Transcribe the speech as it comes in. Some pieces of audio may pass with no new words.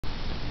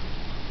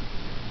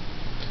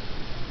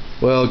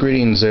Well,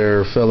 greetings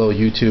there, fellow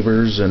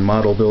YouTubers and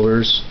model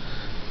builders.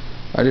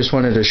 I just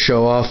wanted to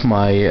show off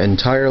my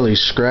entirely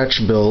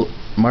scratch-built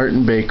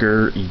Martin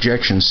Baker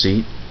ejection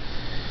seat.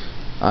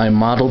 I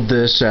modeled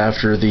this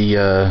after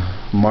the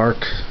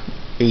Mark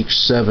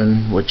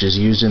H7, which is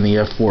used in the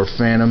F4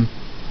 Phantom.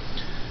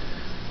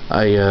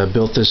 I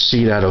built this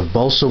seat out of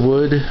balsa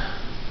wood.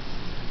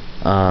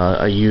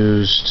 I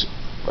used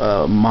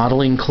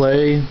modeling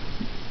clay,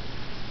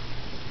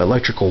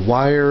 electrical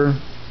wire,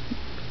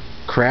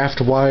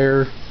 craft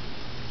wire.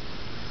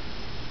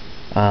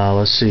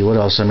 Let's see what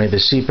else. I made the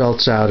seat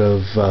belts out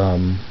of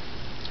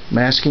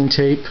masking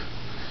tape.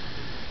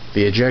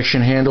 The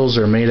ejection handles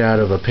are made out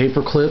of a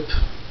paper clip,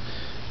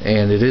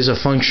 and it is a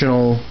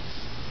functional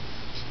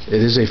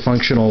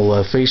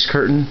face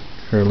curtain.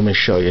 Here, let me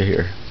show you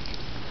here.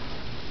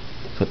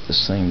 Put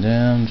this thing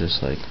down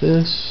just like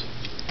this.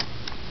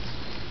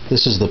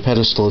 This is the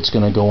pedestal it's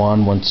going to go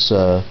on once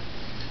I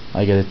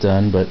get it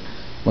done, but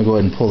I'm going to go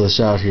ahead and pull this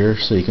out here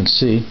so you can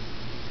see.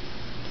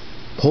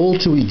 Pull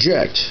to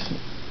eject.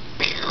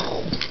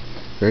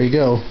 There you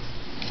go.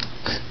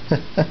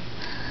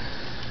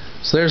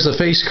 So there's the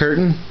face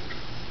curtain.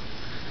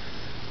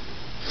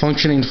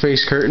 Functioning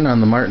face curtain on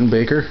the Martin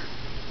Baker.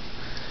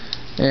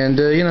 And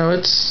you know,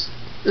 it's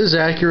as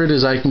accurate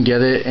as I can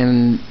get it,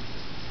 and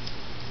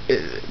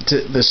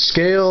the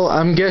scale,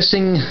 I'm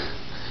guessing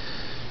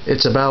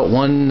it's about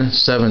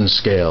 1/7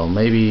 scale,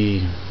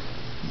 maybe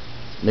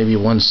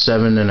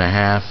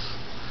 1/7.5.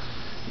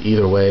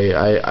 Either way,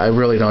 I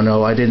really don't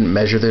know. I didn't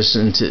measure this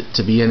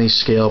to be any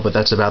scale, but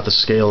that's about the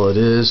scale it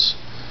is.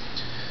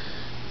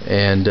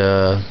 And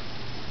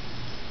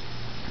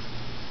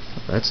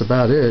that's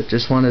about it.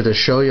 Just wanted to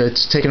show you.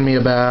 It's taken me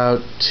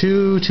about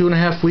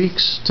 2.5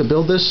 weeks to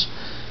build this.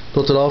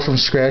 Built it all from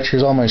scratch.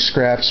 Here's all my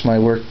scraps. My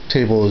work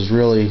table is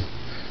really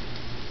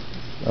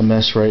a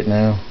mess right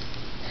now.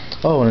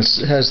 Oh, and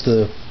it has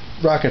the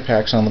rocket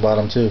packs on the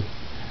bottom too.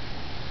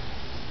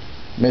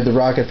 Made the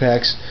rocket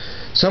packs.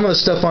 Some of the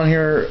stuff on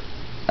here,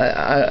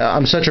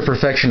 I'm such a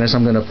perfectionist,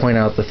 I'm going to point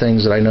out the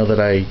things that I know that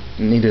I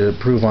need to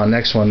improve on.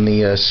 Next one,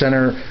 the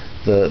center,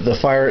 the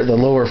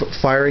lower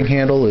firing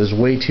handle is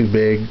way too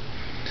big.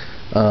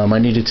 I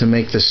needed to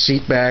make the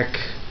seat back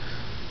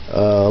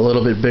a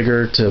little bit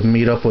bigger to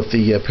meet up with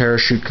the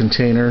parachute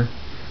container.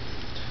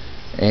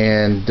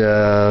 And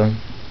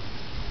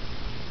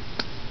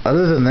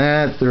other than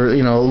that, there are,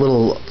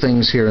 little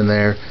things here and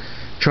there.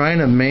 Trying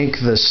to make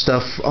the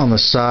stuff on the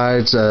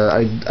sides,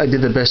 I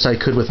did the best I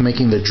could with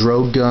making the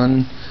drogue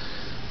gun.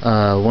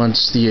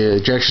 Once the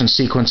ejection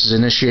sequence is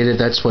initiated,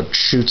 that's what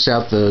shoots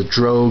out the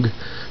drogue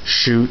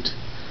chute,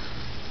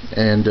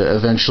 and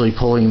eventually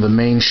pulling the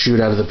main chute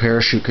out of the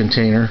parachute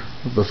container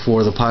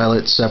before the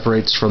pilot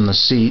separates from the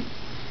seat.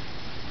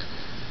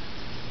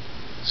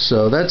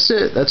 So that's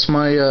it. That's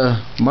my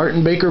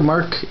Martin Baker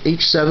Mark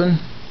H7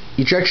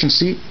 ejection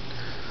seat.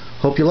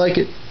 Hope you like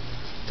it.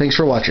 Thanks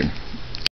for watching.